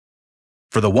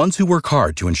For the ones who work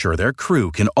hard to ensure their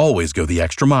crew can always go the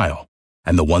extra mile,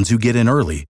 and the ones who get in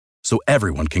early so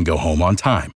everyone can go home on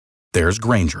time, there's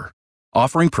Grainger,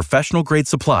 offering professional-grade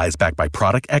supplies backed by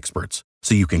product experts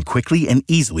so you can quickly and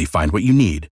easily find what you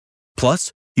need.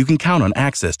 Plus, you can count on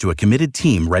access to a committed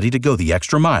team ready to go the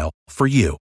extra mile for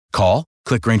you. Call,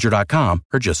 click Grainger.com,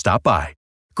 or just stop by.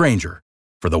 Grainger,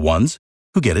 for the ones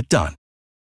who get it done.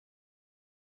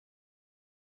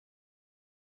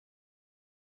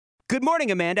 Good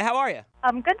morning, Amanda. How are you?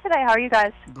 I'm good today. How are you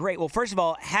guys? Great. Well, first of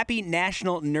all, happy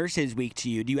National Nurses Week to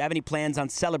you. Do you have any plans on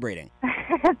celebrating?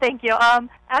 Thank you.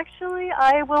 Actually,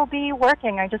 I will be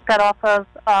working. I just got off of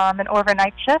an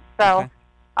overnight shift, so okay.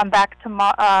 I'm back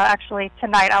tomorrow. Actually,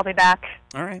 tonight I'll be back.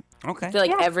 All right. Okay. I feel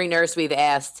like every nurse we've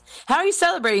asked, how are you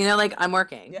celebrating? They're like, I'm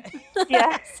working.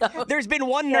 Yeah. So. There's been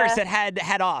one nurse that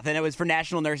had off, and it was for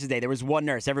National Nurses Day. There was one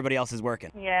nurse. Everybody else is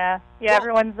working. Yeah. Well,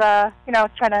 everyone's,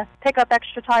 trying to pick up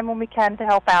extra time when we can to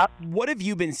help out. What have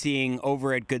you been seeing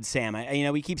over at Good Sam?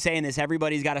 We keep saying this.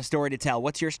 Everybody's got a story to tell.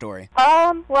 What's your story?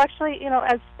 Well, actually,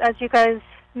 as you guys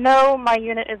know, my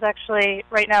unit is actually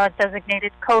right now a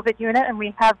designated COVID unit, and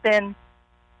we have been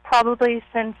probably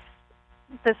since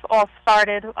this all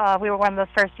started. We were one of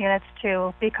the first units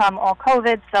to become all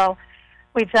COVID, so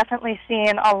we've definitely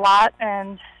seen a lot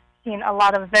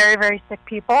of very, very sick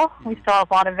people. We still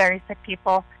have a lot of very sick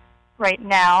people right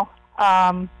now.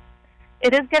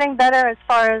 It is getting better as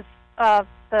far as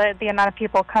the amount of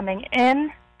people coming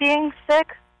in being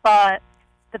sick, but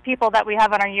the people that we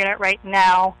have on our unit right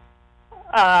now,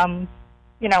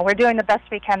 we're doing the best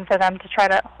we can for them to try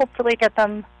to hopefully get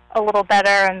them a little better,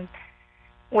 and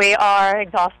we are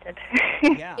exhausted.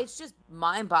 Yeah. It's just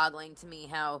mind-boggling to me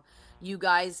how you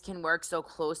guys can work so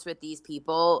close with these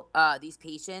people, these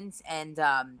patients, and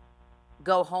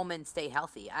go home and stay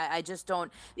healthy. I just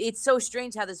don't. It's so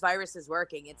strange how this virus is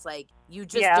working. It's like you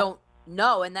just don't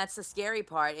know, and that's the scary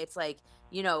part. It's like,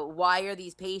 why are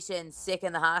these patients sick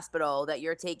in the hospital that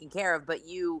you're taking care of, but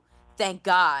you, thank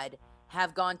God,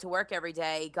 have gone to work every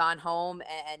day, gone home,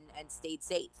 and stayed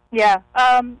safe. Yeah.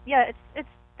 It's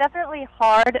definitely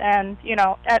hard, and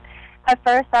at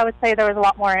first I would say there was a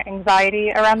lot more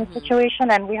anxiety around the situation,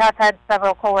 and we have had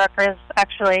several coworkers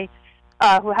actually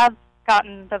who have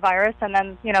gotten the virus, and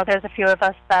then there's a few of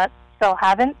us that still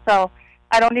haven't. So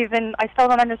I still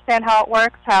don't understand how it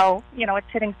works, how it's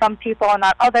hitting some people and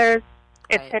not others.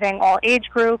 It's hitting all age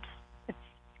groups. It's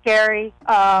scary.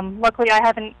 Luckily I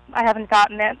haven't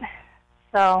gotten it.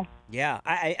 So yeah,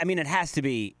 I mean, it has to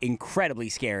be incredibly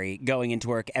scary going into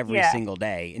work every single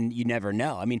day, and you never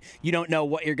know. I mean, you don't know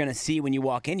what you're going to see when you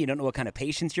walk in. You don't know what kind of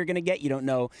patients you're going to get. You don't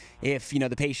know if, the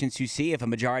patients you see, if a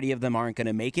majority of them aren't going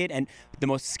to make it. And the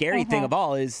most scary thing of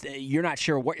all is you're not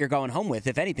sure what you're going home with,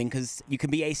 if anything, because you can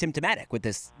be asymptomatic with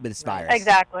this virus.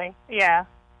 Exactly. Yeah.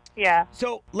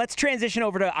 So let's transition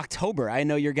over to October. I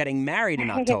know you're getting married in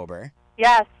October.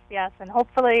 Yes, and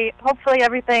hopefully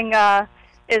everything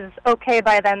is okay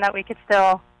by then, that we could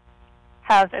still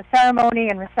have a ceremony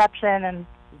and reception. And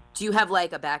do you have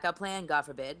like a backup plan, God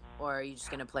forbid, or are you just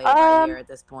going to play it by ear at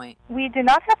this point? We do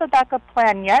not have a backup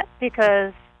plan yet,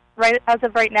 because as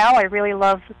of right now, I really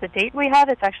love the date we have.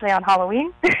 It's actually on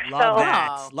Halloween. Love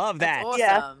that. Awesome.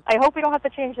 Yeah, I hope we don't have to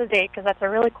change the date, because that's a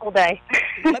really cool day.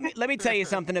 Let me tell you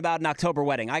something about an October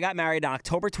wedding. I got married on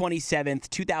October 27th,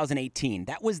 2018.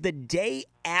 That was the day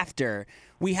after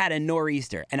we had a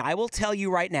nor'easter. And I will tell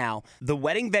you right now, the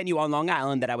wedding venue on Long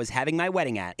Island that I was having my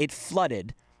wedding at, it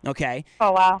flooded, okay?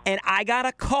 Oh, wow. And I got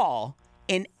a call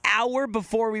an hour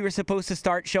before we were supposed to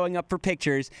start showing up for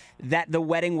pictures that the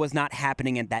wedding was not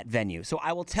happening at that venue. So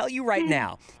I will tell you right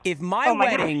now, if my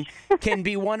wedding can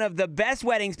be one of the best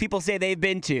weddings people say they've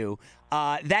been to,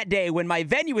 that day when my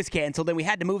venue was canceled and we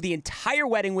had to move the entire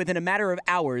wedding within a matter of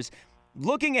hours,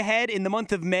 looking ahead in the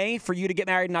month of May for you to get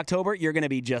married in October, you're going to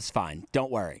be just fine. Don't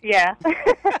worry. Yeah.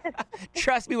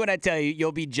 Trust me when I tell you,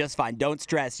 you'll be just fine. Don't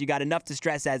stress. You got enough to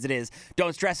stress as it is.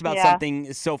 Don't stress about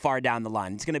something so far down the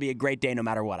line. It's going to be a great day no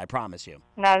matter what, I promise you.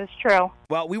 That is true.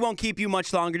 Well, we won't keep you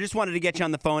much longer. Just wanted to get you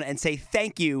on the phone and say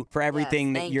thank you for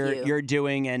everything that you're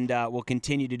doing, and will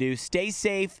continue to do. Stay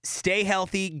safe, stay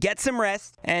healthy, get some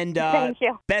rest, and thank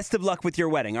you. Best of luck with your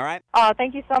wedding, all right? Oh,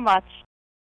 thank you so much.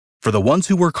 For the ones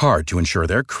who work hard to ensure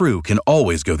their crew can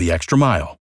always go the extra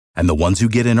mile, and the ones who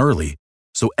get in early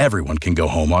so everyone can go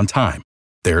home on time,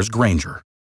 there's Grainger,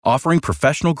 offering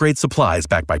professional-grade supplies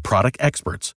backed by product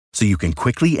experts so you can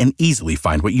quickly and easily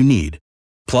find what you need.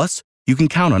 Plus, you can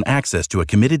count on access to a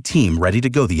committed team ready to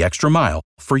go the extra mile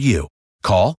for you.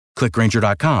 Call, click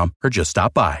Grainger.com, or just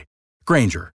stop by.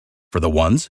 Grainger, for the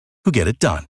ones who get it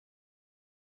done.